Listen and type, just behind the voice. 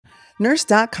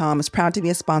Nurse.com is proud to be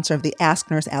a sponsor of the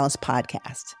Ask Nurse Alice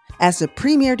podcast. As the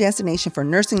premier destination for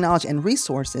nursing knowledge and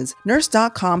resources,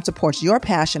 Nurse.com supports your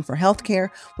passion for healthcare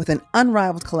with an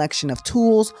unrivaled collection of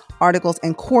tools, articles,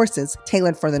 and courses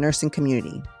tailored for the nursing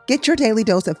community. Get your daily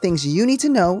dose of things you need to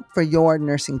know for your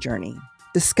nursing journey.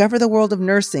 Discover the world of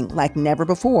nursing like never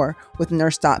before with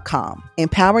Nurse.com.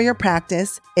 Empower your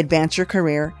practice, advance your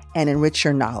career, and enrich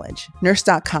your knowledge.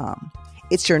 Nurse.com.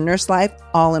 It's your nurse life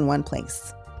all in one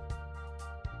place.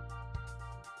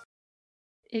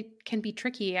 It can be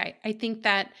tricky. I think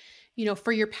that,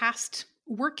 for your past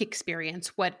work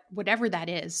experience, whatever that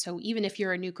is. So even if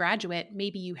you're a new graduate,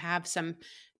 maybe you have some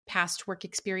past work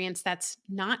experience that's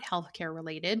not healthcare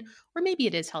related, or maybe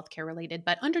it is healthcare related,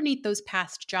 but underneath those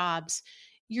past jobs,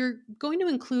 you're going to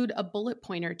include a bullet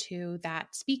point or two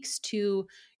that speaks to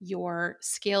your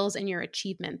skills and your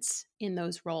achievements in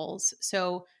those roles.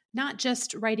 So not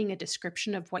just writing a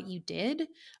description of what you did,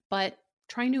 but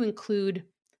trying to include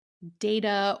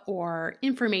data or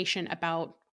information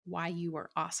about why you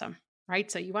were awesome, right?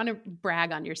 So you want to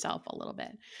brag on yourself a little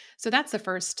bit. So that's the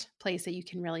first place that you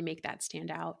can really make that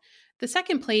stand out. The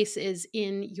second place is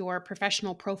in your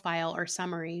professional profile or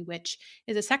summary, which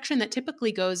is a section that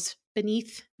typically goes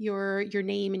beneath your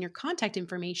name and your contact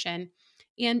information.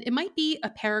 And it might be a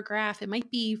paragraph, it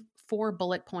might be 4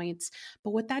 bullet points,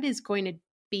 but what that is going to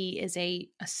be is a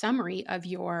summary of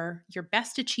your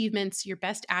best achievements, your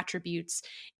best attributes,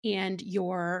 and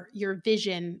your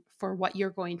vision for what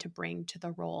you're going to bring to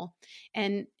the role.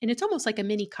 And it's almost like a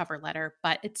mini cover letter,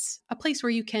 but it's a place where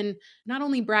you can not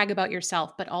only brag about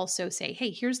yourself, but also say,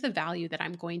 hey, here's the value that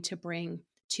I'm going to bring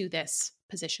to this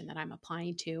position that I'm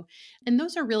applying to. And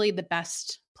those are really the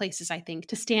best places, I think,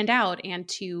 to stand out and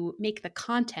to make the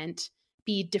content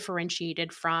be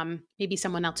differentiated from maybe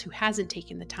someone else who hasn't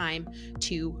taken the time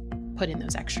to put in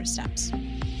those extra steps.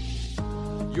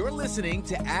 You're listening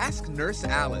to Ask Nurse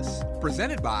Alice,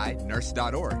 presented by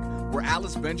Nurse.org, where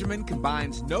Alice Benjamin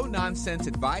combines no-nonsense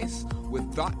advice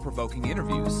with thought-provoking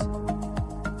interviews.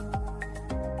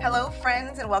 Hello,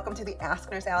 friends, and welcome to the Ask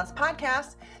Nurse Alice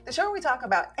podcast, the show where we talk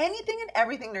about anything and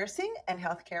everything nursing and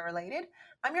healthcare related.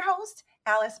 I'm your host,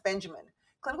 Alice Benjamin,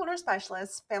 clinical nurse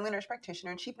specialist, family nurse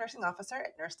practitioner, and chief nursing officer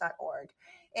at Nurse.org.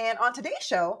 And on today's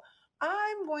show,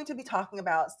 I'm going to be talking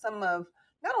about some of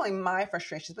not only my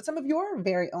frustrations, but some of your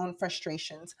very own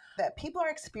frustrations that people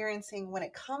are experiencing when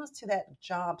it comes to that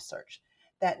job search,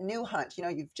 that new hunt.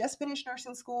 You've just finished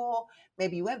nursing school,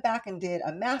 maybe you went back and did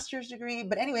a master's degree,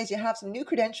 but anyways, you have some new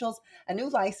credentials, a new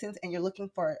license, and you're looking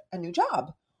for a new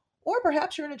job. Or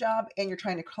perhaps you're in a job and you're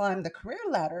trying to climb the career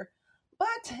ladder,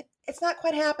 but it's not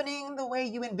quite happening the way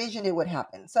you envisioned it would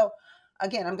happen. So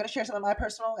again, I'm going to share some of my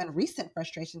personal and recent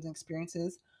frustrations and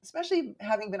experiences, especially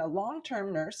having been a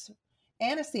long-term nurse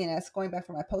and a CNS going back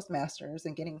for my postmasters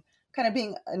and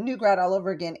being a new grad all over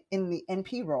again in the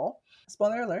NP role.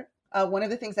 Spoiler alert. One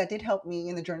of the things that did help me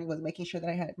in the journey was making sure that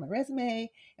I had my resume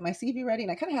and my CV ready.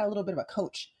 And I kind of had a little bit of a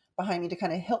coach behind me to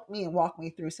kind of help me and walk me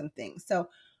through some things. So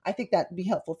I think that'd be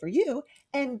helpful for you.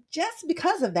 And just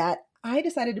because of that, I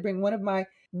decided to bring one of my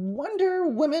Wonder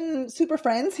Woman super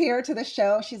friends here to the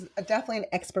show. She's definitely an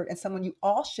expert and someone you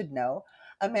all should know,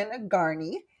 Amanda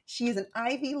Guarniere. She is an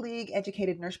Ivy League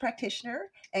educated nurse practitioner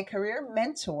and career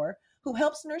mentor who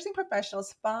helps nursing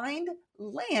professionals find,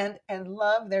 land, and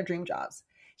love their dream jobs.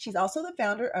 She's also the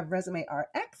founder of Resume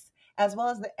RX, as well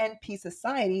as the NP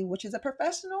Society, which is a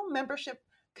professional membership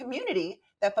community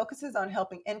that focuses on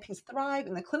helping NPs thrive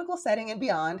in the clinical setting and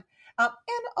beyond.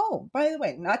 By the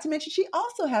way, not to mention, she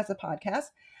also has a podcast,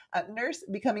 Nurse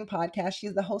Becoming Podcast.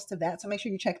 She's the host of that, so make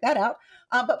sure you check that out.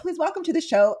 But please welcome to the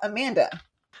show, Amanda.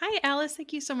 Hi, Alice.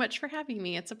 Thank you so much for having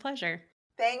me. It's a pleasure.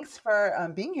 Thanks for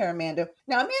being here, Amanda.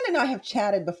 Now, Amanda and I have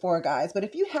chatted before, guys, but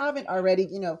if you haven't already,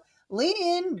 lean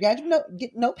in, get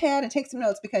notepad and take some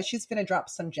notes because she's going to drop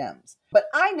some gems. But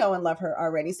I know and love her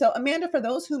already. So Amanda, for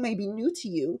those who may be new to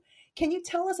you, can you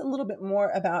tell us a little bit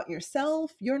more about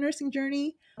yourself, your nursing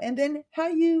journey, and then how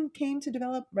you came to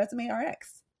develop Resume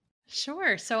RX?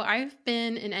 Sure. So I've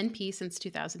been an NP since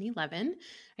 2011.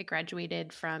 I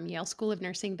graduated from Yale School of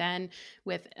Nursing then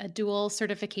with a dual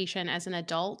certification as an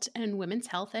adult and women's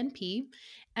health NP.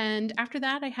 And after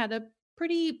that, I had a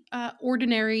pretty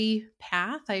ordinary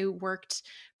path. I worked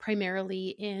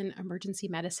primarily in emergency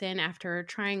medicine after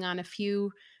trying on a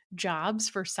few jobs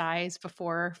for size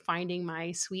before finding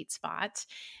my sweet spot.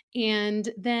 And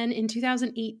then in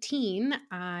 2018,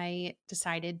 I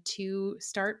decided to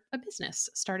start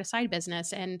a side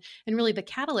business. And really the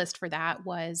catalyst for that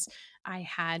was I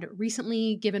had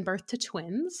recently given birth to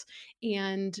twins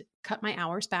and cut my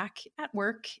hours back at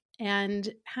work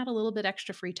and had a little bit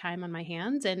extra free time on my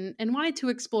hands and wanted to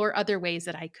explore other ways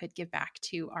that I could give back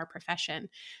to our profession.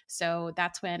 So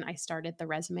that's when I started the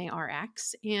Resume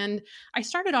RX. And I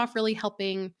started off really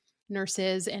helping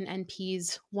nurses and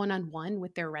NPs one-on-one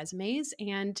with their resumes.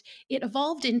 And it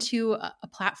evolved into a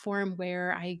platform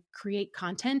where I create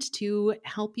content to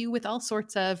help you with all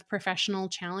sorts of professional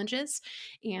challenges.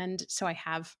 And so I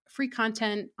have free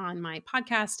content on my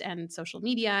podcast and social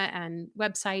media and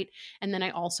website. And then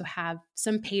I also have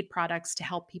some paid products to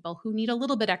help people who need a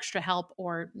little bit extra help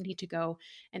or need to go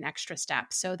an extra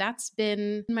step. So that's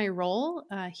been my role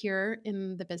here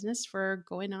in the business for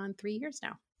going on 3 years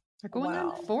now. We're going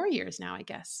on 4 years now, I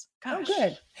guess. Gosh. Oh,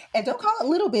 good. And don't call it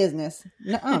little business.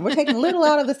 Nuh-uh. We're taking little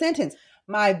out of the sentence.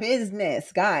 My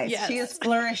business, guys. Yes. She is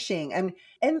flourishing.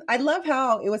 And I love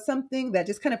how it was something that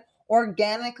just kind of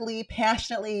organically,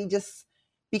 passionately just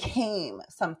became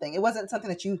something. It wasn't something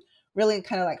that you really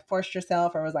kind of like forced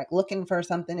yourself or was like looking for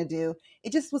something to do.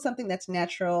 It just was something that's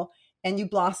natural and you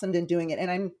blossomed in doing it.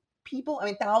 And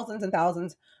thousands and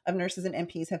thousands of nurses and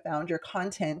NPs have found your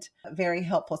content very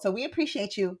helpful. So we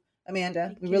appreciate you,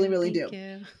 Amanda. We really do.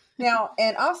 You. Now,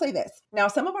 and I'll say this. Now,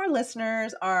 some of our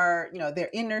listeners are,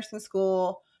 they're in nursing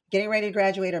school, getting ready to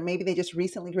graduate, or maybe they just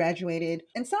recently graduated.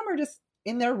 And some are just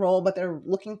in their role, but they're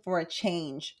looking for a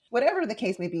change. Whatever the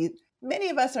case may be, many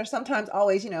of us are sometimes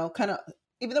always, kind of,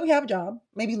 even though we have a job,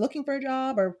 maybe looking for a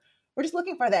job, or we're just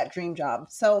looking for that dream job.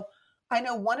 So I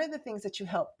know one of the things that you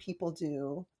help people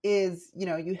do is,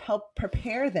 you help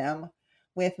prepare them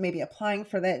with maybe applying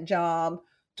for that job,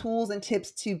 tools and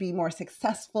tips to be more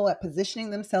successful at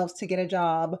positioning themselves to get a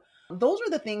job. Those are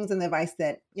the things and the advice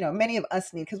that, many of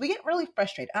us need because we get really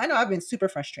frustrated. I know I've been super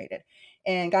frustrated.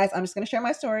 And guys, I'm just going to share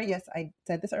my story. Yes, I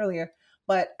said this earlier,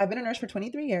 but I've been a nurse for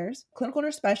 23 years, clinical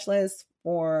nurse specialist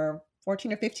for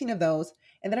 14 or 15 of those.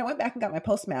 And then I went back and got my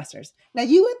postmaster's. Now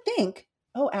you would think,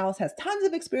 oh, Alice has tons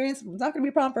of experience. It's not going to be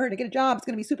a problem for her to get a job. It's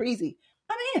going to be super easy.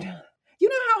 I mean, you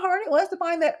know how hard it was to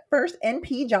find that first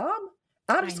NP job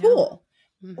out of school?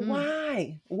 Mm-hmm.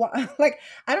 Why? Like,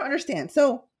 I don't understand.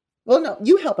 So, well, no,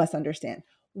 you help us understand.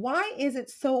 Why is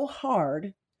it so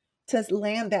hard to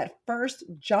land that first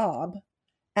job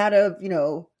out of,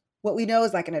 what we know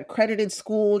is like an accredited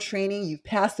school training? You've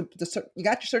passed, you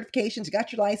got your certifications, you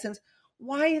got your license.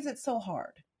 Why is it so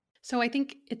hard? So I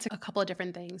think it's a couple of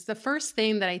different things. The first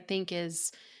thing that I think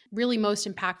is really most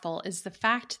impactful is the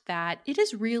fact that it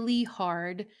is really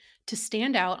hard to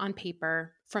stand out on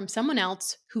paper from someone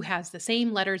else who has the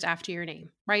same letters after your name,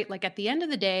 right? Like at the end of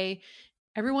the day,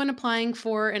 everyone applying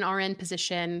for an RN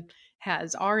position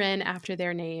has RN after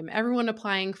their name. Everyone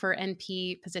applying for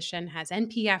NP position has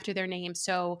NP after their name.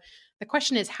 So the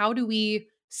question is, how do we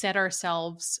set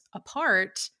ourselves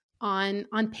apart on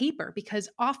paper? Because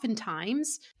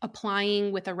oftentimes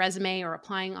applying with a resume or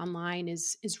applying online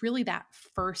is really that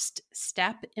first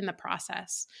step in the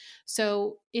process.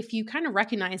 So if you kind of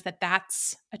recognize that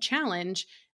that's a challenge,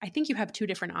 I think you have two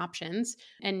different options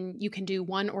and you can do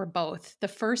one or both. The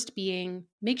first being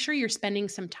make sure you're spending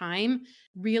some time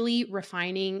really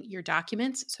refining your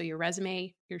documents, so your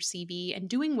resume, your CV, and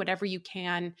doing whatever you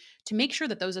can to make sure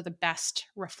that those are the best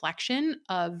reflection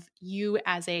of you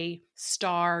as a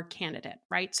star candidate,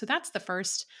 right? So that's the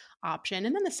first option.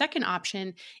 And then the second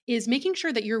option is making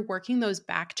sure that you're working those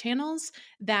back channels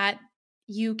that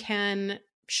you can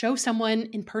show someone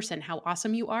in person how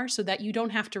awesome you are so that you don't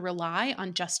have to rely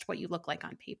on just what you look like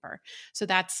on paper. So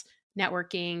that's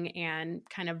networking and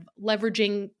kind of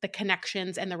leveraging the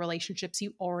connections and the relationships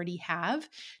you already have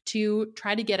to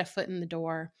try to get a foot in the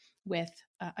door with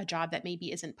a job that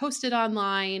maybe isn't posted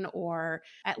online, or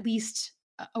at least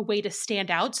a way to stand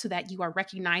out so that you are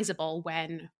recognizable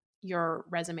when your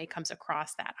resume comes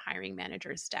across that hiring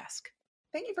manager's desk.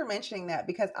 Thank you for mentioning that,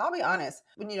 because I'll be honest,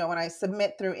 when I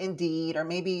submit through Indeed or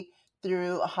maybe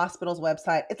through a hospital's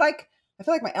website, it's like, I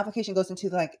feel like my application goes into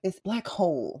like this black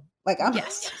hole. Like I'm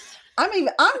just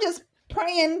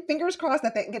praying, fingers crossed,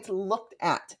 that gets looked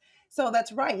at. So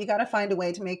that's right. You got to find a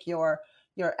way to make your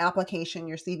application,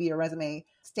 your CV or resume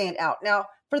stand out. Now,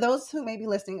 for those who may be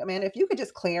listening, Amanda, if you could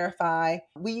just clarify,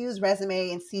 we use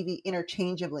resume and CV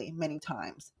interchangeably many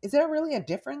times. Is there really a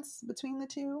difference between the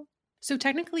two? So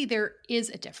technically there is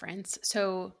a difference.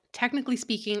 So technically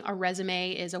speaking, a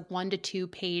resume is a 1 to 2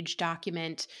 page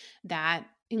document that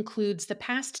includes the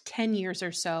past 10 years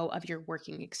or so of your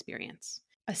working experience.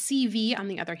 A CV, on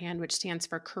the other hand, which stands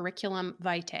for curriculum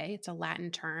vitae, it's a Latin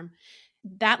term,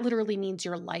 That literally means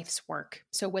your life's work.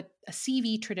 So what a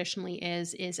CV traditionally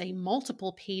is a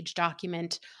multiple page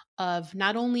document of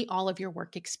not only all of your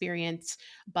work experience,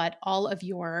 but all of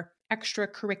your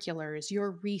extracurriculars,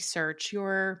 your research,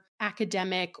 your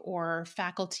academic or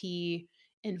faculty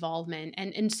involvement.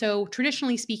 And so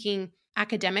traditionally speaking,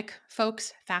 academic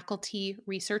folks, faculty,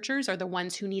 researchers are the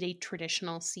ones who need a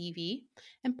traditional CV.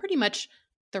 And pretty much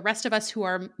the rest of us who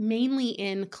are mainly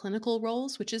in clinical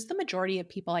roles, which is the majority of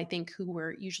people I think who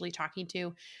we're usually talking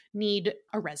to, need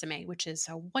a resume, which is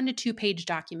a 1 to 2 page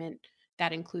document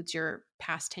that includes your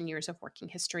past 10 years of working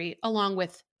history, along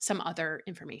with some other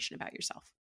information about yourself.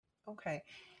 Okay.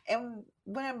 And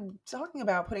when I'm talking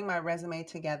about putting my resume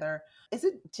together, is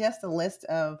it just a list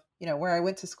of, where I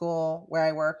went to school, where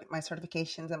I work, my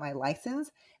certifications, and my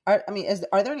license? Are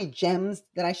there any gems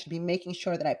that I should be making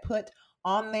sure that I put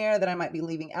on there that I might be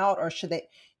leaving out, or should they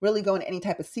really go in any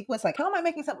type of sequence? Like, how am I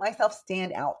making myself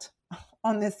stand out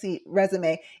on this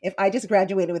resume if I just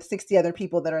graduated with 60 other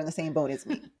people that are in the same boat as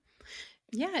me?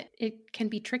 Yeah, it can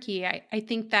be tricky. I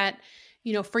think that,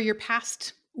 for your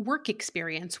past work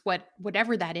experience,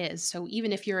 whatever that is. So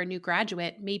even if you're a new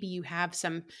graduate, maybe you have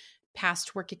some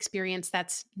past work experience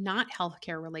that's not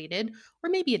healthcare related, or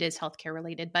maybe it is healthcare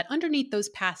related, but underneath those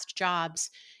past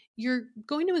jobs, you're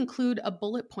going to include a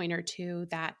bullet point or two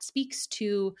that speaks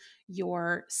to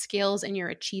your skills and your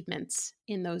achievements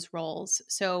in those roles.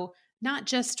 So not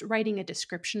just writing a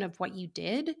description of what you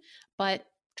did, but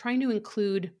trying to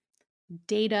include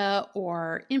data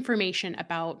or information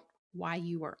about why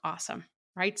you were awesome,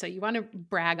 right? So you want to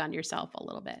brag on yourself a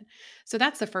little bit. So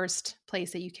that's the first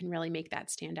place that you can really make that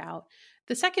stand out.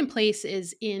 The second place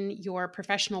is in your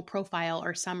professional profile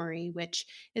or summary, which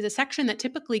is a section that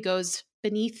typically goes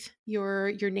beneath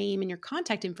your name and your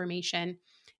contact information.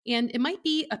 And it might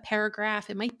be a paragraph,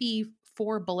 it might be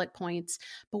 4 bullet points,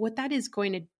 but what that is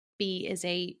going to be is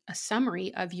a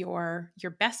summary of your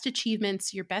best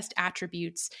achievements, your best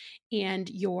attributes, and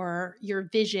your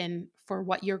vision for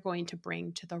what you're going to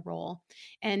bring to the role.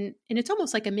 And it's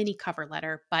almost like a mini cover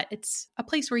letter, but it's a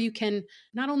place where you can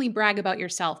not only brag about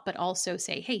yourself, but also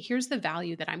say, hey, here's the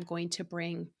value that I'm going to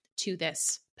bring to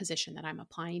this position that I'm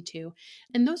applying to.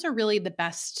 And those are really the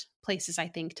best places, I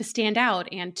think, to stand out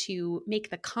and to make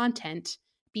the content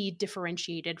be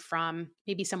differentiated from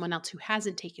maybe someone else who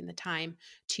hasn't taken the time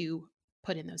to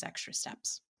put in those extra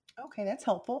steps. Okay, that's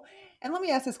helpful. And let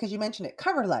me ask this because you mentioned it,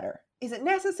 cover letter. Is it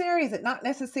necessary? Is it not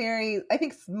necessary? I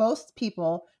think most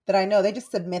people that I know, they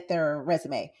just submit their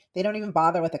resume. They don't even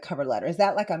bother with a cover letter. Is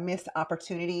that like a missed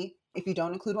opportunity if you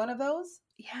don't include one of those?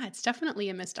 Yeah, it's definitely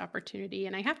a missed opportunity.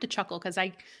 And I have to chuckle because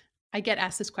I get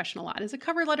asked this question a lot. Is a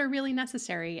cover letter really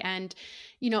necessary? And,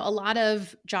 a lot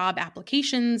of job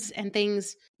applications and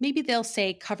things, maybe they'll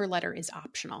say cover letter is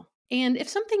optional. And if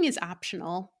something is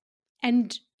optional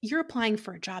and you're applying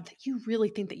for a job that you really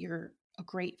think that you're a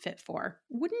great fit for,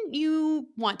 wouldn't you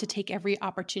want to take every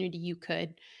opportunity you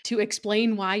could to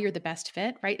explain why you're the best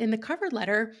fit, right? And the cover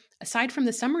letter, aside from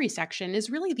the summary section, is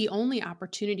really the only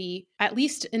opportunity, at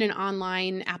least in an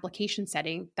online application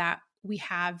setting, that we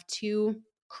have to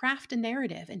craft a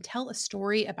narrative and tell a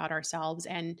story about ourselves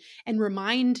and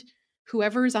remind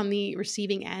whoever's on the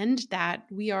receiving end that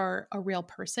we are a real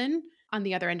person on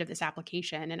the other end of this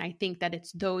application. And I think that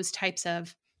it's those types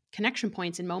of connection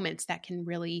points and moments that can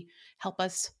really help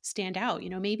us stand out.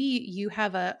 Maybe you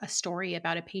have a story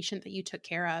about a patient that you took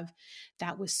care of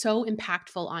that was so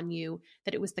impactful on you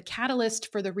that it was the catalyst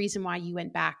for the reason why you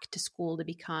went back to school to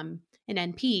become an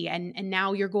NP. And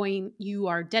now you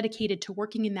are dedicated to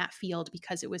working in that field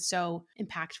because it was so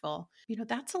impactful.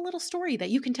 That's a little story that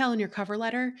you can tell in your cover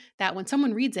letter that when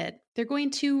someone reads it, they're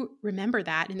going to remember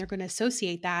that and they're going to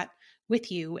associate that with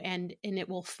you, and it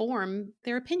will form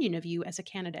their opinion of you as a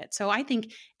candidate. So I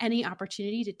think any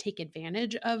opportunity to take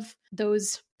advantage of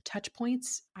those touch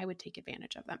points, I would take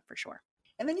advantage of them for sure.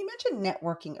 And then you mentioned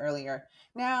networking earlier.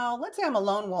 Now, let's say I'm a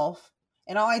lone wolf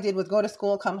and all I did was go to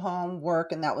school, come home,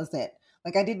 work, and that was it.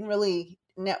 Like I didn't really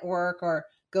network or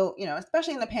go,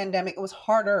 especially in the pandemic, it was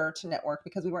harder to network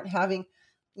because we weren't having,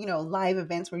 live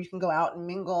events where you can go out and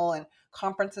mingle and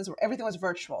conferences where everything was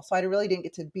virtual. So I really didn't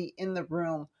get to be in the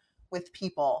room with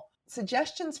people.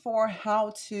 Suggestions for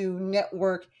how to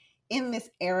network in this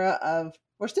era of,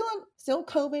 we're still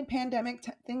COVID pandemic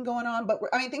thing going on, but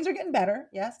things are getting better,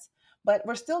 yes, but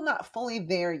we're still not fully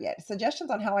there yet.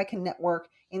 Suggestions on how I can network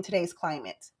in today's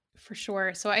climate. For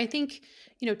sure. So I think,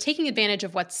 taking advantage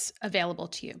of what's available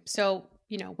to you. So,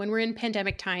 when we're in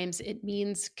pandemic times, it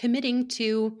means committing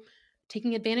to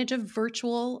taking advantage of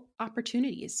virtual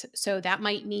opportunities. So that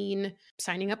might mean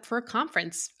signing up for a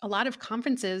conference. A lot of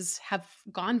conferences have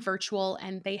gone virtual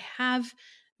and they have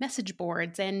message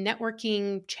boards and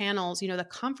networking channels. The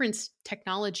conference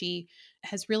technology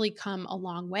has really come a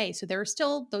long way. So there are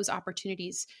still those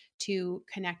opportunities to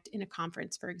connect in a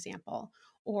conference, for example.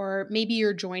 Or maybe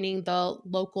you're joining the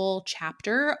local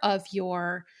chapter of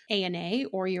your ANA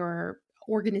or your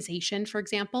organization, for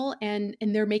example, and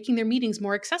they're making their meetings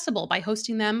more accessible by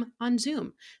hosting them on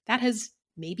Zoom. That has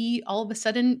maybe all of a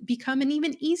sudden become an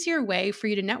even easier way for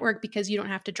you to network because you don't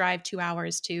have to drive 2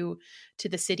 hours to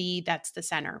the city that's the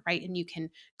center, right? And you can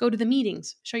go to the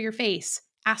meetings, show your face,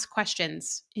 ask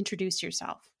questions, introduce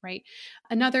yourself, right?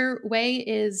 Another way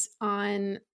is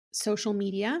on social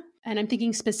media. And I'm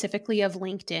thinking specifically of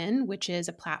LinkedIn, which is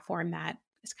a platform that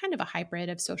is kind of a hybrid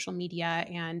of social media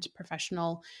and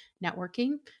professional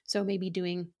networking. So maybe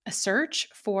doing a search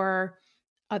for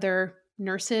other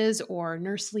nurses or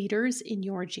nurse leaders in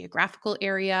your geographical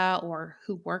area or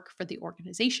who work for the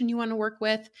organization you want to work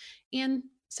with, and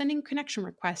sending connection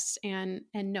requests and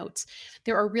notes.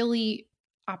 There are really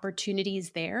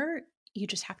opportunities there. You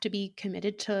just have to be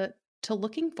committed to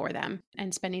looking for them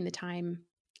and spending the time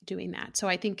doing that. So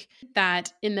I think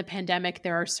that in the pandemic,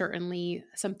 there are certainly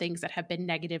some things that have been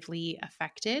negatively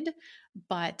affected,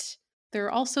 but there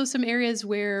are also some areas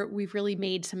where we've really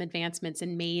made some advancements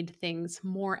and made things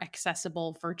more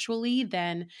accessible virtually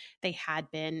than they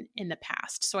had been in the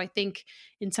past. So I think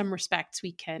in some respects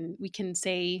we can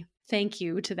say thank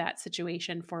you to that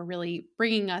situation for really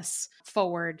bringing us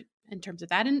forward in terms of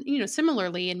that. And,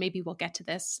 similarly, and maybe we'll get to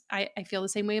this, I feel the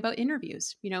same way about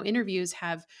interviews. Interviews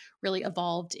have really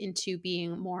evolved into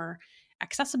being more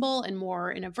accessible and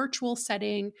more in a virtual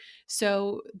setting.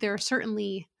 So there are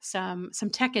certainly some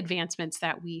tech advancements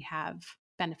that we have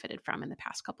benefited from in the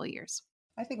past couple of years.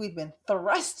 I think we've been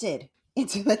thrusted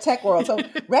into the tech world. So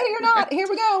ready or not, Right. here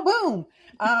we go. Boom.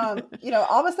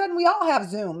 All of a sudden we all have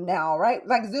Zoom now, right?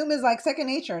 Like Zoom is like second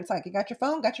nature. It's like you got your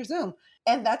phone, got your Zoom.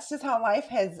 And that's just how life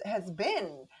has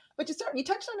been. But you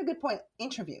touched on a good point,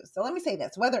 interviews. So let me say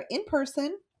this, whether in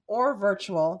person or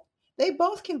virtual, they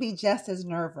both can be just as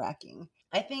nerve-wracking.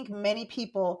 I think many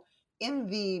people in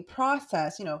the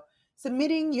process,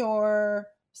 submitting your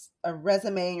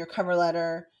resume and your cover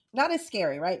letter, not as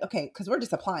scary, right? Okay, because we're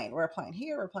just applying. We're applying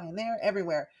here, we're applying there,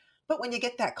 everywhere. But when you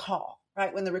get that call,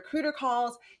 right? When the recruiter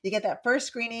calls, you get that first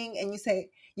screening and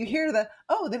you hear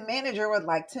the manager would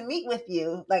like to meet with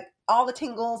you, like all the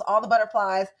tingles, all the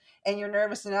butterflies, and you're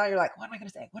nervous. And now you're like, what am I going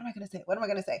to say? What am I going to say? What am I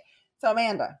going to say? So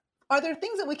Amanda, are there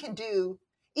things that we can do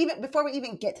even before we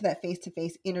even get to that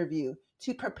face-to-face interview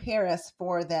to prepare us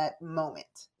for that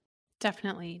moment?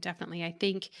 Definitely. I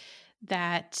think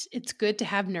that it's good to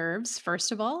have nerves,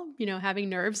 first of all. Having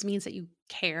nerves means that you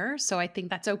care. So I think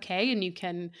that's okay. And you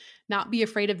can not be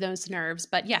afraid of those nerves.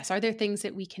 But yes, are there things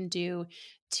that we can do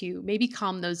to maybe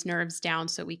calm those nerves down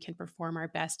so we can perform our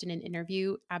best in an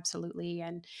interview? Absolutely.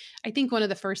 And I think one of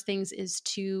the first things is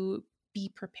to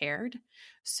be prepared.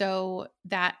 So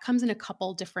that comes in a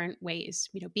couple different ways.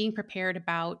 Being prepared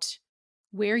about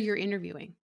where you're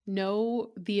interviewing.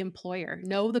 Know the employer,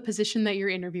 know the position that you're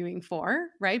interviewing for,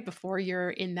 right? Before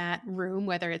you're in that room,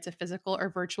 whether it's a physical or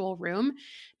virtual room,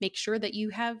 make sure that you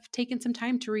have taken some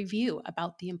time to review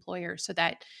about the employer so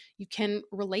that you can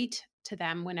relate to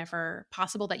them whenever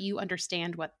possible, that you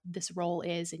understand what this role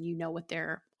is and you know what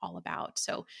they're all about.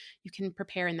 So you can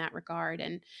prepare in that regard.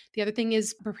 And the other thing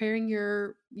is preparing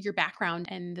your background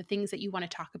and the things that you want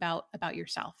to talk about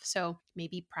yourself. So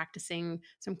maybe practicing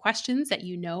some questions that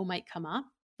might come up.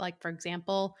 Like, for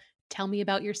example, tell me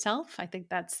about yourself. I think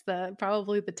that's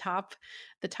probably the top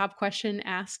question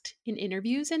asked in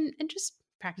interviews, and just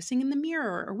practicing in the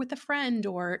mirror or with a friend,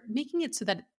 or making it so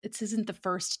that this isn't the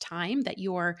first time that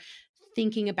you're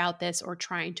thinking about this or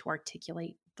trying to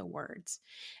articulate the words.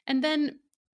 And then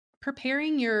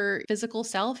preparing your physical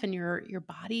self and your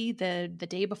body the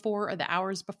day before or the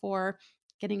hours before,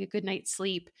 getting a good night's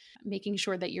sleep, making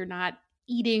sure that you're not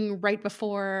eating right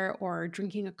before or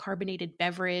drinking a carbonated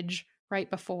beverage right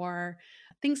before,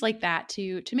 things like that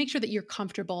to make sure that you're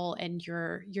comfortable and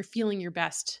you're feeling your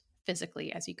best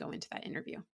physically as you go into that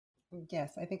interview.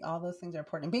 Yes, I think all those things are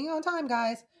important. Being on time,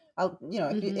 guys. If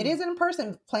it Mhm. is in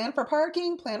person, plan for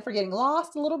parking, plan for getting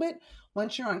lost a little bit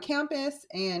once you're on campus.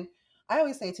 And I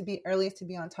always say to be early is to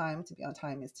be on time. To be on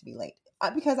time is to be late.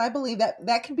 Because I believe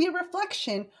that can be a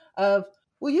reflection of,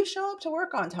 will you show up to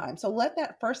work on time? So let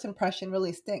that first impression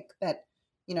really stick that,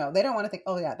 they don't want to think,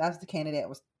 oh yeah, that's the candidate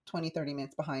was 20, 30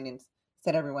 minutes behind and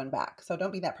set everyone back. So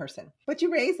don't be that person. But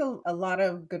you raised a lot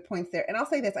of good points there. And I'll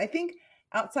say this, I think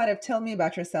outside of tell me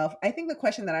about yourself, I think the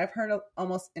question that I've heard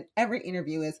almost in every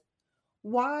interview is,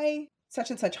 why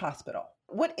such and such hospital?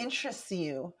 What interests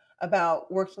you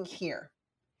about working here?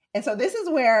 And so this is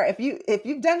where if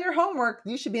you've done your homework,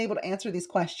 you should be able to answer these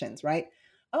questions, right?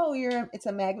 Oh, it's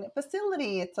a magnet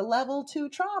facility. It's a level 2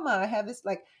 trauma. I have this,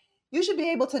 like, you should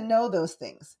be able to know those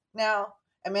things. Now,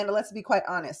 Amanda, let's be quite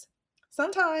honest.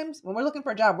 Sometimes when we're looking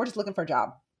for a job, we're just looking for a job.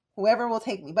 Whoever will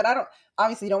take me. But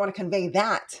obviously you don't want to convey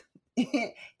that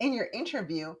in your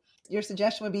interview. Your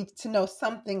suggestion would be to know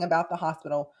something about the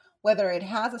hospital, whether it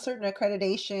has a certain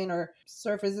accreditation or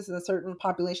surfaces a certain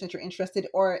population that you're interested,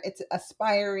 or it's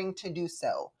aspiring to do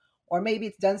so. Or maybe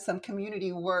it's done some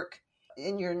community work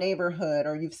in your neighborhood,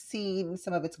 or you've seen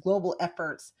some of its global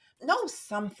efforts. Know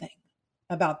something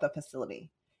about the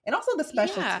facility and also the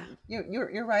specialty. Yeah.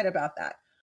 You're right about that.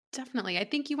 Definitely. I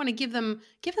think you want to give them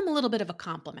a little bit of a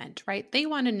compliment, right? They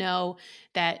want to know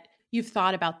that you've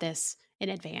thought about this in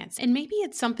advance. And maybe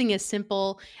it's something as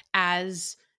simple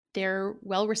as they're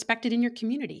well respected in your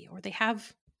community, or they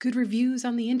have good reviews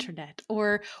on the internet,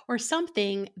 or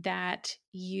something that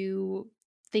you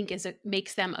think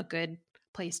makes them a good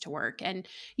place to work. And,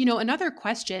 another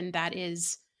question that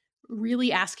is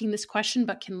really asking this question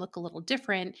but can look a little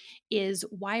different is,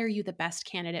 why are you the best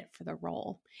candidate for the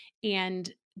role?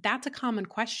 And that's a common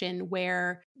question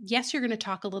where, yes, you're going to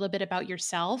talk a little bit about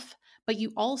yourself, but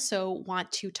you also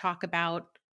want to talk about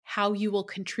how you will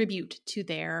contribute to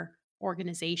their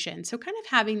organization. So kind of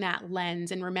having that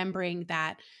lens and remembering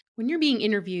that when you're being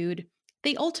interviewed,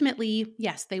 they ultimately,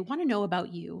 yes, they want to know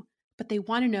about you, but they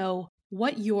want to know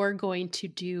what you're going to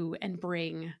do and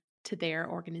bring to their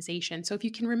organization. So if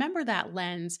you can remember that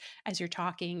lens as you're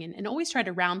talking, and always try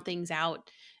to round things out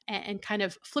and kind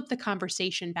of flip the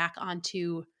conversation back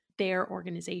onto their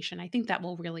organization, I think that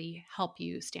will really help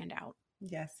you stand out.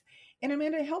 Yes. And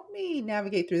Amanda, help me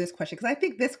navigate through this question, because I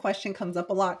think this question comes up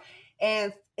a lot,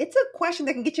 and it's a question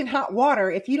that can get you in hot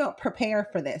water if you don't prepare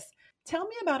for this. Tell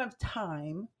me about a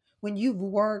time when you've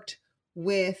worked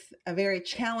with a very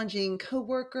challenging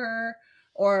coworker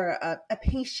or a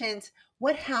patient.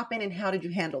 What happened and how did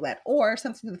you handle that? Or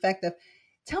something to the effect of,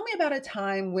 tell me about a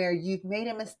time where you've made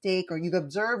a mistake or you've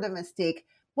observed a mistake.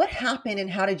 What happened and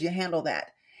how did you handle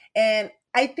that? And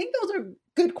I think those are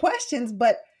good questions,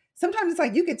 but sometimes it's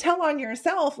like you could tell on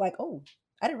yourself, like, oh,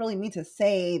 I didn't really mean to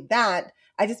say that.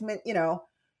 I just meant,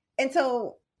 And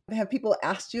so have people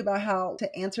asked you about how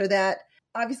to answer that?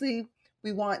 Obviously,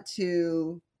 we want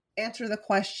to answer the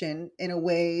question in a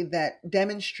way that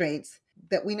demonstrates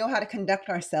that we know how to conduct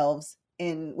ourselves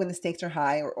when the stakes are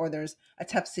high or there's a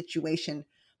tough situation.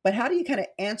 But how do you kind of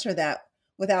answer that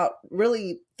without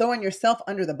really throwing yourself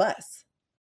under the bus?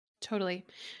 Totally.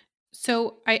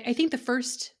 So I think the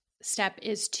first step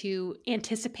is to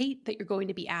anticipate that you're going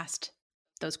to be asked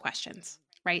those questions,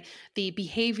 right? The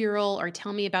behavioral or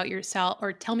tell me about yourself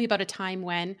or tell me about a time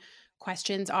when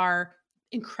questions are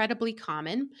incredibly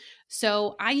common.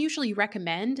 So I usually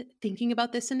recommend thinking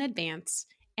about this in advance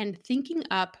and thinking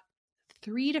up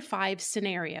 3 to 5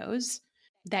 scenarios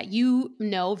that you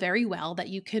know very well, that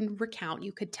you can recount,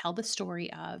 you could tell the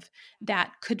story of,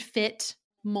 that could fit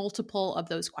multiple of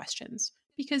those questions.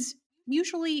 Because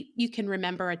usually you can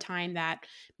remember a time that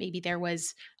maybe there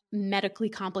was medically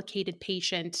complicated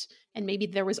patient, and maybe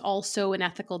there was also an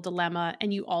ethical dilemma,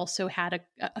 and you also had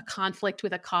a conflict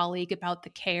with a colleague about the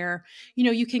care.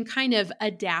 You can kind of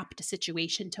adapt a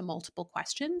situation to multiple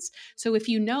questions. So if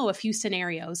you know a few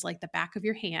scenarios like the back of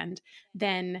your hand,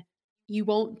 then you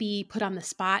won't be put on the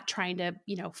spot trying to,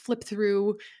 flip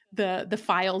through the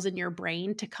files in your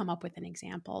brain to come up with an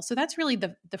example. So that's really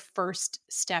the first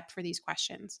step for these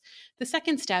questions. The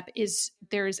second step is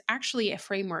there's actually a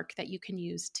framework that you can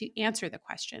use to answer the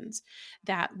questions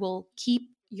that will keep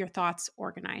your thoughts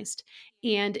organized.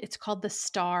 And it's called the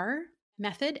STAR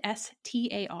method,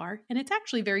 STAR, and it's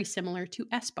actually very similar to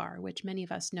SBAR, which many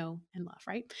of us know and love,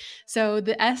 right? So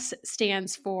the S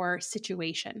stands for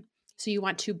situation. So you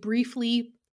want to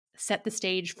briefly set the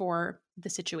stage for the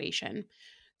situation.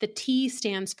 The T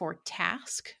stands for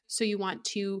task. So you want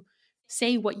to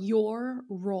say what your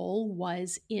role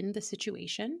was in the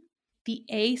situation. The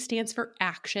A stands for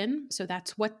action. So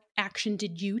that's what action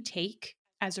did you take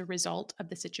as a result of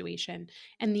the situation.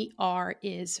 And the R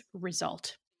is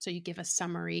result. So you give a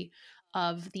summary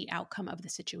of the outcome of the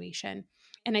situation.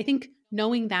 And I think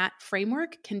knowing that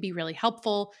framework can be really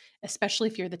helpful, especially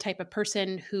if you're the type of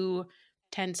person who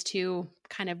tends to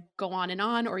kind of go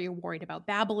on, or you're worried about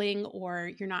babbling,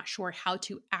 or you're not sure how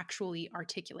to actually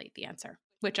articulate the answer,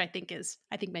 which I think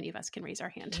many of us can raise our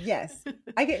hand. Yes.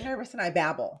 I get nervous and I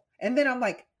babble. And then I'm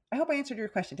like, I hope I answered your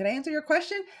question. Did I answer your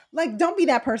question? Like, don't be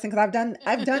that person, because I've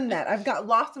done that. I've got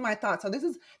lost in my thoughts. So this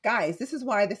is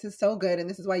why this is so good. And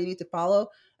this is why you need to follow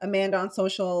Amanda on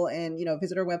social and,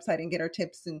 visit her website and get her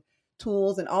tips and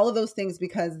tools and all of those things,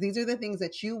 because these are the things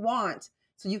that you want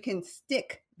so you can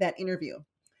stick that interview.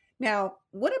 Now,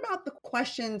 what about the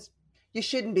questions you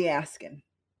shouldn't be asking?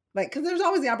 Like, because there's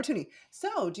always the opportunity.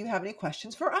 So, do you have any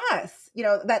questions for us?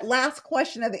 That last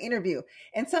question of the interview.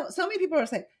 And so many people are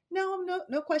saying,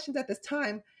 no questions at this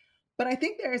time. But I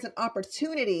think there is an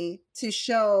opportunity to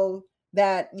show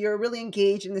that you're really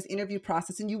engaged in this interview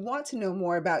process and you want to know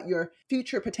more about your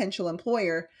future potential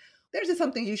employer. There's just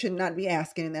some things you should not be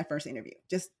asking in that first interview.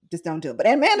 Just don't do it. But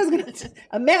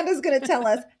Amanda's gonna tell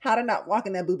us how to not walk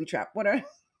in that booby trap.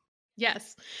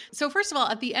 Yes. So first of all,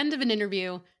 at the end of an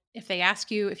interview, if they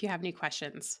ask you if you have any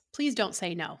questions, please don't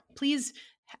say no. Please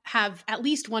have at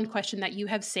least one question that you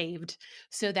have saved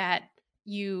so that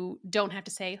you don't have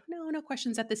to say, no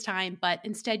questions at this time, but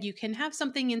instead you can have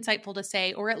something insightful to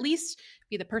say, or at least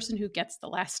be the person who gets the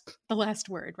last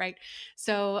word, right?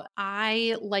 So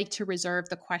I like to reserve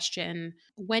the question,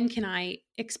 when can I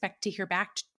expect to hear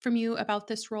back from you about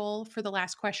this role, for the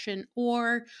last question,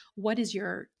 or what is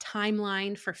your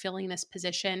timeline for filling this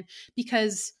position?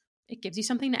 Because it gives you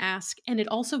something to ask, and it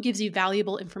also gives you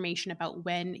valuable information about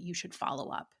when you should follow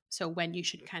up. So when you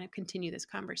should kind of continue this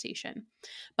conversation.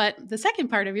 But the second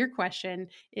part of your question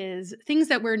is things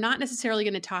that we're not necessarily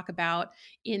going to talk about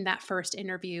in that first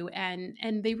interview. And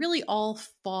they really all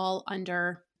fall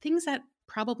under things that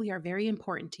probably are very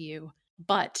important to you,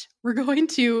 but we're going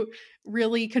to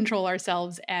really control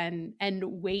ourselves and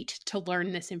wait to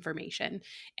learn this information.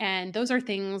 And those are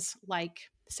things like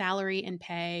salary and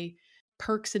pay,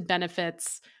 perks and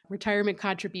benefits, retirement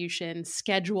contribution,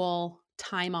 schedule,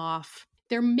 time off.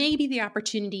 There may be the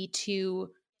opportunity to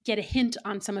get a hint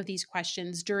on some of these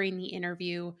questions during the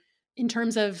interview in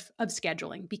terms of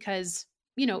scheduling, because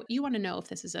you want to know if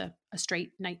this is a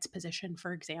straight nights position,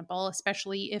 for example,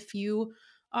 especially if you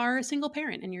are a single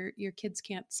parent and your kids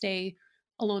can't stay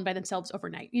alone by themselves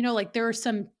overnight. Like there are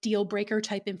some deal breaker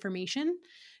type information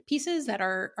pieces that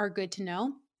are good to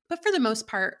know. But for the most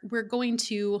part, we're going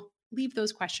to leave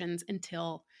those questions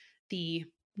until the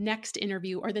next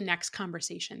interview or the next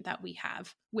conversation that we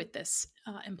have with this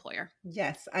employer.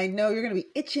 Yes, I know you're going to be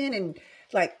itching and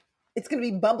like it's going to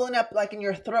be bubbling up like in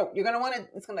your throat. You're going to want to,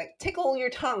 it's going to like tickle your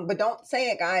tongue, but don't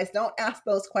say it, guys. Don't ask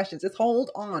those questions. Just hold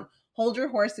on. Hold your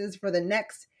horses for the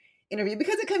next interview,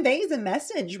 because it conveys a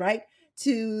message, right,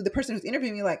 to the person who's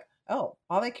interviewing you, like, oh,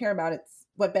 all they care about is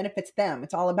what benefits them.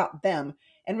 It's all about them.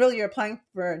 And really you're applying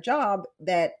for a job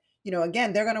that,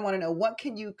 again, they're going to want to know, what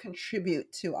can you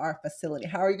contribute to our facility?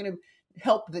 How are you going to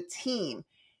help the team?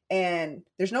 And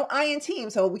there's no I in team,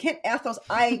 so we can't ask those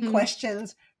I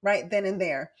questions right then and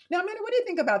there. Now, Amanda, what do you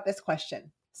think about this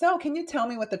question? So can you tell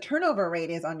me what the turnover rate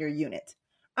is on your unit?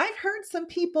 I've heard some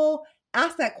people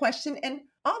ask that question, and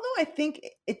although I think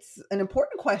it's an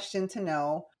important question to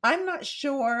know, I'm not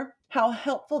sure how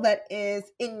helpful that is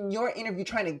in your interview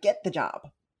trying to get the job.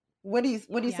 What do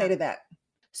you say to that?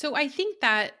 So I think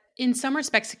that in some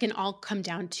respects, it can all come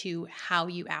down to how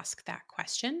you ask that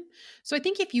question. So I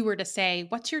think if you were to say,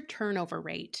 what's your turnover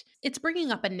rate? It's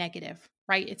bringing up a negative,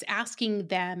 right? It's asking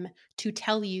them to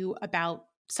tell you about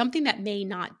something that may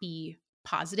not be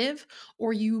positive,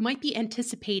 or you might be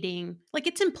anticipating, like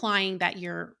it's implying that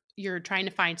you're trying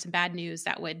to find some bad news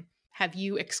that would have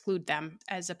you exclude them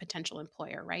as a potential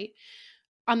employer, right?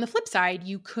 On the flip side,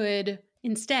 you could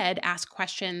instead ask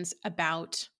questions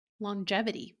about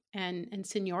longevity and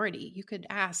seniority. You could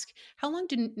ask, how long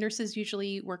do nurses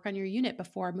usually work on your unit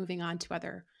before moving on to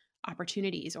other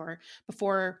opportunities, or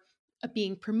before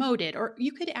being promoted? Or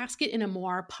you could ask it in a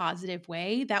more positive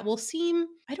way that will seem,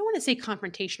 I don't want to say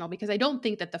confrontational, because I don't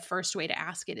think that the first way to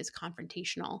ask it is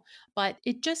confrontational, but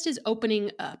it just is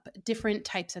opening up different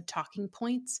types of talking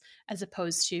points as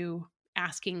opposed to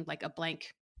asking like a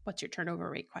blank, what's your turnover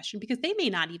rate question, because they may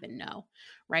not even know,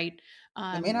 right?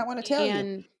 They may not want to tell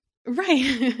you.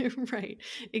 Right, right,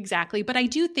 exactly. But I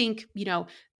do think,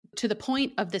 to the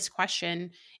point of this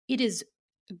question, it is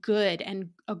good and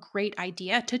a great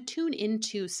idea to tune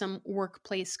into some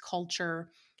workplace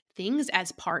culture things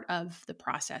as part of the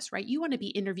process, right? You want to be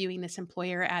interviewing this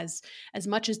employer as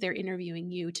much as they're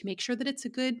interviewing you, to make sure that it's a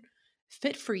good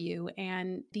fit for you.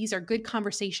 And these are good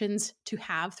conversations to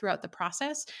have throughout the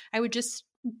process. I would just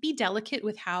be delicate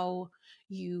with how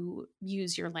you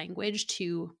use your language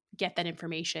to get that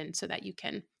information so that you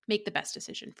can make the best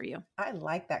decision for you. I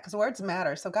like that, because words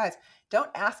matter. So guys, don't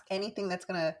ask anything that's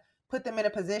going to put them in a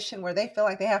position where they feel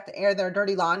like they have to air their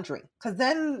dirty laundry, because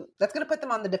then that's going to put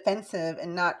them on the defensive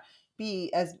and not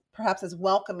be perhaps as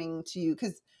welcoming to you.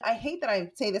 Because I hate that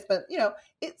I say this, but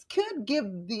it could give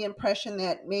the impression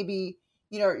that maybe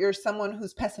you're someone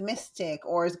who's pessimistic,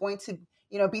 or is going to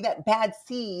be that bad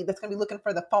seed that's going to be looking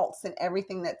for the faults in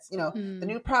everything that's, the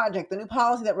new project, the new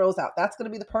policy that rolls out. That's going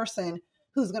to be the person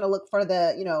who's going to look for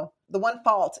the one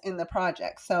fault in the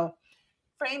project. So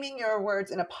framing your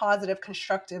words in a positive,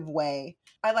 constructive way.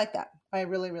 I like that. I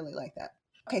really, really like that.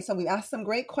 Okay, so we asked some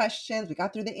great questions. We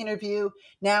got through the interview.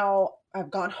 Now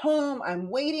I've gone home. I'm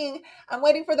waiting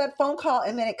for that phone call,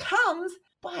 and then it comes.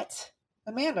 But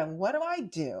Amanda, what do I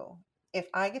do if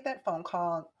I get that phone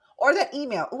call or that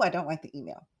email? Oh, I don't like the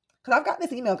email. Because I've gotten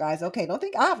this email, guys. Okay, don't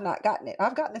think I have not gotten it.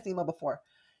 I've gotten this email before.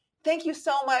 Thank you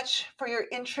so much for your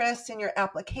interest in your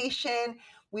application.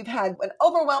 We've had an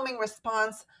overwhelming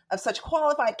response of such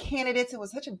qualified candidates. It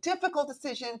was such a difficult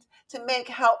decision to make.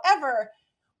 However,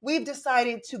 we've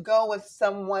decided to go with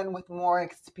someone with more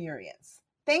experience.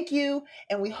 Thank you,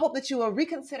 and we hope that you will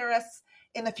reconsider us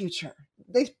in the future.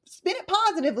 They spin it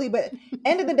positively, but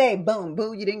end of the day, boom,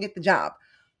 boo, you didn't get the job.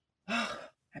 Oh,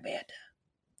 my bad.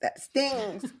 That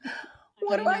stings.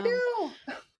 What do I do?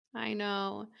 I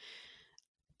know.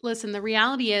 Listen, the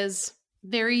reality is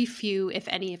very few, if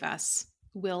any of us,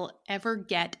 will ever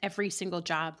get every single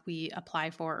job we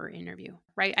apply for or interview,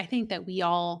 right? I think that we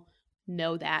all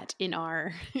know that in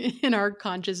our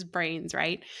conscious brains,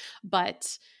 right?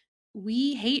 But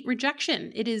we hate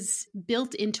rejection. It is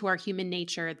built into our human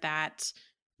nature that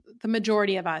the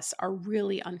majority of us are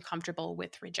really uncomfortable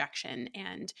with rejection,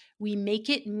 and we make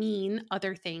it mean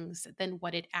other things than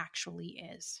what it actually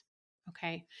is.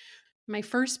 Okay. My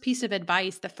first piece of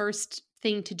advice, the first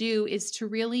thing to do is to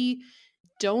really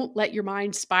don't let your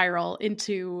mind spiral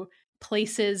into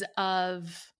places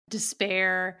of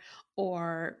despair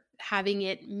or having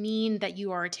it mean that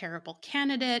you are a terrible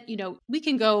candidate. We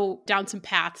can go down some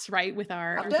paths, right, with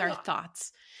our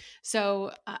thoughts.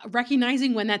 So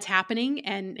recognizing when that's happening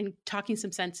and talking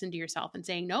some sense into yourself and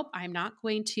saying, nope, I'm not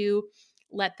going to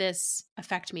let this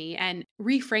affect me, and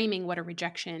reframing what a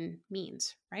rejection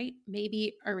means, right?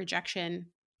 Maybe a rejection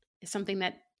is something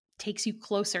that takes you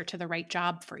closer to the right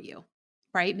job for you,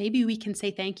 right? Maybe we can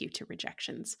say thank you to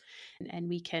rejections and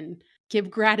we can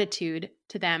give gratitude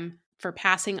to them for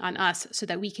passing on us so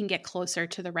that we can get closer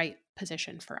to the right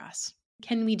position for us.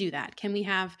 Can we do that? Can we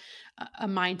have a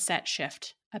mindset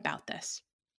shift about this,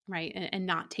 right? And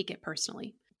not take it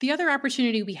personally. The other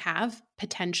opportunity we have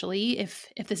potentially, if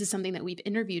this is something that we've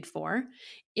interviewed for,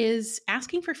 is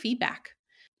asking for feedback.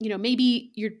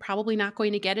 Maybe you're probably not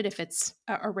going to get it if it's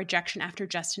a rejection after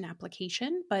just an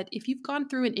application, but if you've gone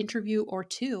through an interview or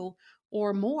two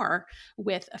or more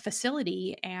with a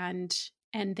facility and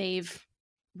they've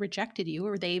rejected you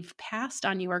or they've passed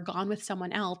on you or gone with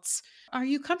someone else, are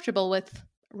you comfortable with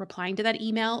replying to that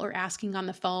email or asking on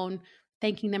the phone,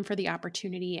 thanking them for the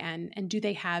opportunity, and do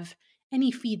they have any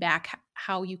feedback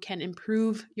how you can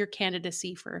improve your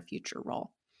candidacy for a future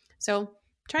role? So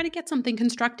try to get something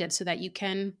constructive so that you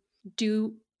can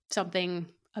do something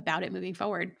about it moving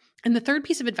forward. And the third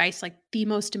piece of advice, like the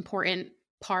most important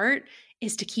part,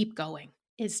 is to keep going,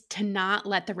 is to not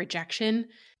let the rejection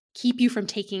keep you from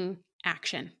taking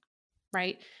action,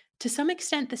 right? To some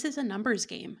extent, this is a numbers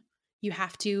game. You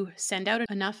have to send out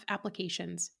enough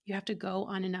applications. You have to go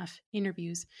on enough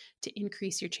interviews to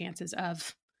increase your chances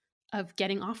of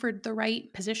getting offered the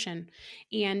right position.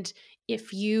 And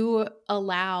if you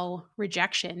allow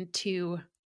rejection to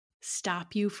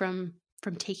stop you from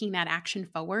taking that action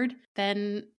forward,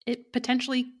 then it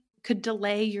potentially could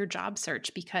delay your job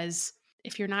search, because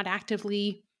if you're not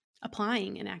actively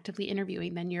applying and actively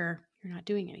interviewing, then you're not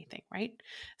doing anything, right?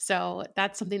 So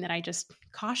that's something that I just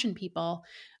caution people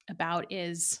about,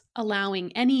 is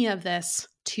allowing any of this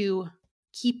to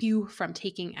keep you from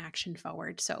taking action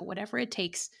forward. So whatever it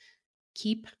takes,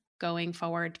 keep going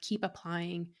forward, keep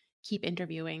applying, keep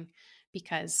interviewing,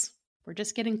 because we're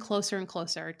just getting closer and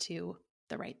closer to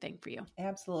the right thing for you.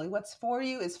 Absolutely. What's for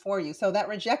you is for you. So that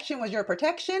rejection was your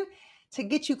protection to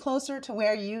get you closer to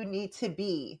where you need to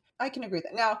be. I can agree with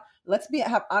that. Now, let's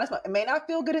have honest. It may not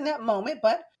feel good in that moment,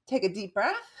 but take a deep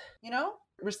breath,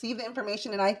 receive the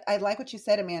information. And I like what you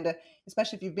said, Amanda,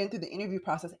 especially if you've been through the interview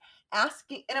process,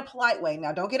 asking in a polite way.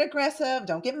 Now, don't get aggressive.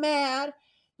 Don't get mad.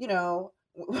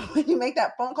 When you make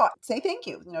that phone call, say thank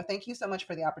you. Thank you so much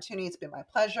for the opportunity. It's been my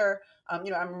pleasure. I'm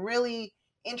really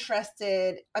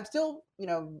interested. I'm still,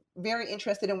 very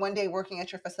interested in one day working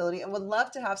at your facility and would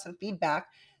love to have some feedback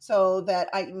so that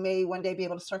I may one day be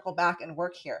able to circle back and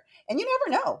work here. And you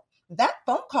never know, that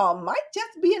phone call might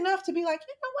just be enough to be like,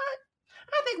 you know what?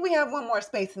 I think we have one more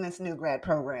space in this new grad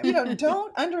program.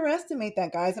 Don't underestimate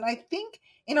that, guys. And I think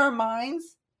in our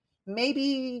minds,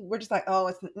 maybe we're just like,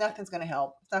 oh, nothing's going to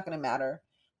help. It's not going to matter.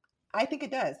 I think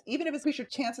it does. Even if it's your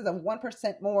chances of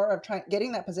 1% more of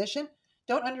getting that position,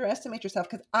 don't underestimate yourself,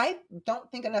 because I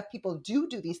don't think enough people do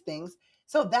these things.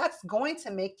 So that's going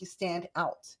to make you stand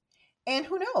out. And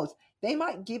who knows, they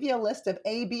might give you a list of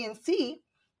A, B, and C.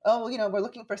 Oh, we're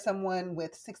looking for someone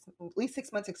with at least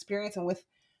 6 months experience and with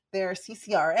their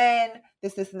CCRN,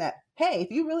 this, and that. Hey, if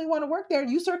you really want to work there,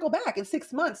 you circle back in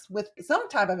 6 months with some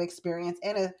type of experience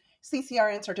and a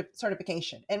CCRN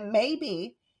certification. And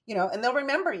maybe, and they'll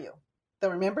remember you. They'll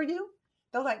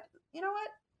like, you know what,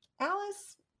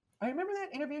 Alice, I remember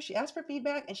that interview. She asked for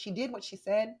feedback and she did what she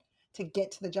said to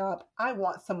get to the job. I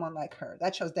want someone like her.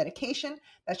 That shows dedication,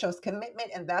 that shows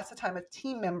commitment, and that's the type of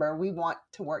team member we want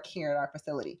to work here at our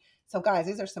facility. So guys,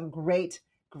 these are some great,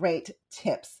 great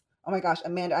tips. Oh my gosh,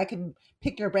 Amanda, I could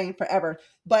pick your brain forever,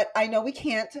 but I know we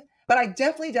can't. But I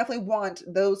definitely want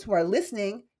those who are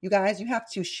listening, you guys, you have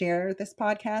to share this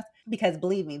podcast, because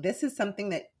believe me, this is something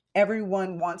that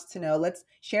everyone wants to know.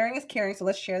 Sharing is caring. So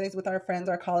let's share these with our friends,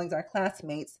 our colleagues, our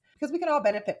classmates, because we can all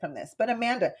benefit from this. But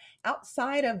Amanda,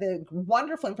 outside of the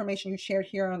wonderful information you shared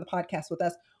here on the podcast with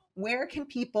us, where can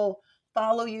people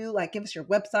follow you? Like, give us your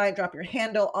website, drop your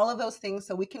handle, all of those things,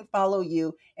 so we can follow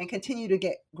you and continue to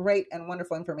get great and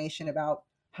wonderful information about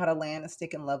how to land and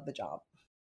stick and love the job.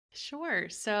 Sure.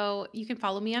 So you can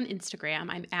follow me on Instagram.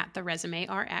 I'm at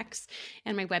TheResumeRx,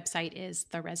 and my website is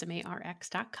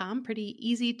theresumerx.com. Pretty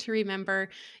easy to remember.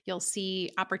 You'll see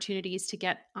opportunities to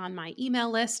get on my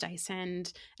email list. I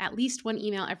send at least one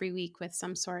email every week with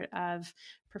some sort of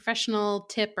professional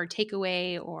tip or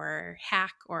takeaway or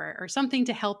hack or something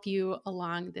to help you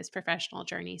along this professional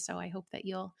journey. So I hope that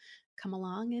you'll come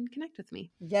along and connect with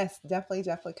me. Yes, definitely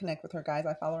connect with her, guys.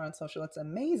 I follow her on social. It's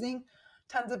amazing.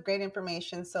 Tons of great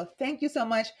information. So thank you so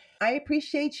much. I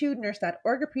appreciate you.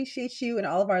 Nurse.org appreciates you, and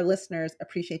all of our listeners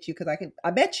appreciate you, because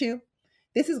I bet you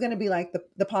this is going to be like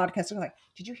the podcast. They're like,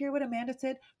 did you hear what Amanda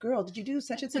said? Girl, did you do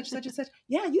such and such, such and such?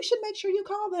 Yeah, you should make sure you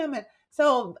call them. And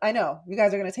so I know you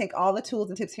guys are going to take all the tools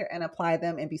and tips here and apply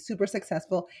them and be super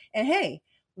successful. And hey,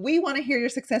 we want to hear your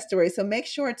success stories. So make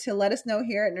sure to let us know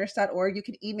here at nurse.org. You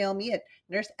can email me at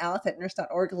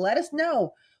nursealice@nurse.org. Let us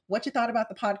know what you thought about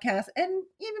the podcast, and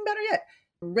even better yet,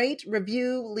 rate,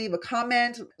 review, leave a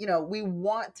comment. We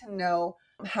want to know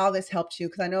how this helped you,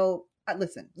 because I know,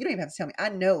 listen, you don't even have to tell me. I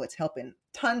know it's helping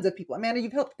tons of people. Amanda,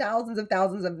 you've helped thousands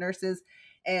of nurses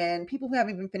and people who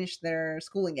haven't even finished their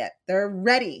schooling yet. They're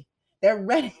ready. They're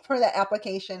ready for that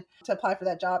application to apply for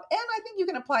that job. And I think you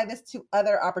can apply this to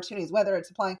other opportunities, whether it's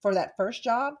applying for that first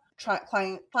job,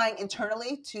 applying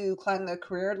internally to climb the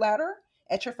career ladder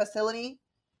at your facility.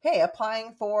 Hey,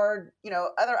 applying for,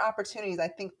 other opportunities. I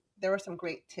think there were some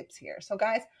great tips here. So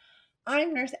guys,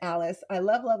 I'm Nurse Alice. I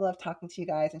love talking to you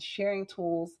guys and sharing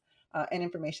tools and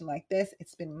information like this.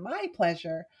 It's been my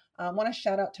pleasure. I want to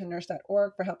shout out to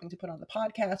nurse.org for helping to put on the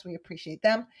podcast. We appreciate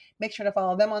them. Make sure to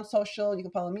follow them on social. You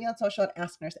can follow me on social at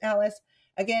Ask Nurse Alice.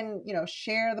 Again,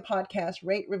 share the podcast,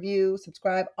 rate, review,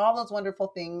 subscribe, all those wonderful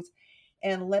things,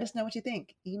 and let us know what you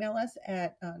think. Email us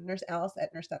at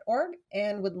nursealice@nurse.org,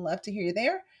 and would love to hear you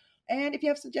there. And if you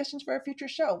have suggestions for a future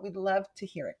show, we'd love to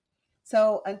hear it.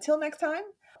 So until next time,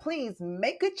 please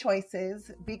make good choices,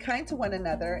 be kind to one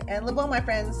another, and live well, my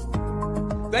friends.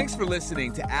 Thanks for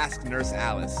listening to Ask Nurse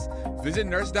Alice. Visit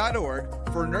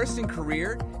nurse.org for nursing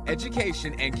career,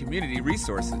 education, and community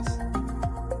resources.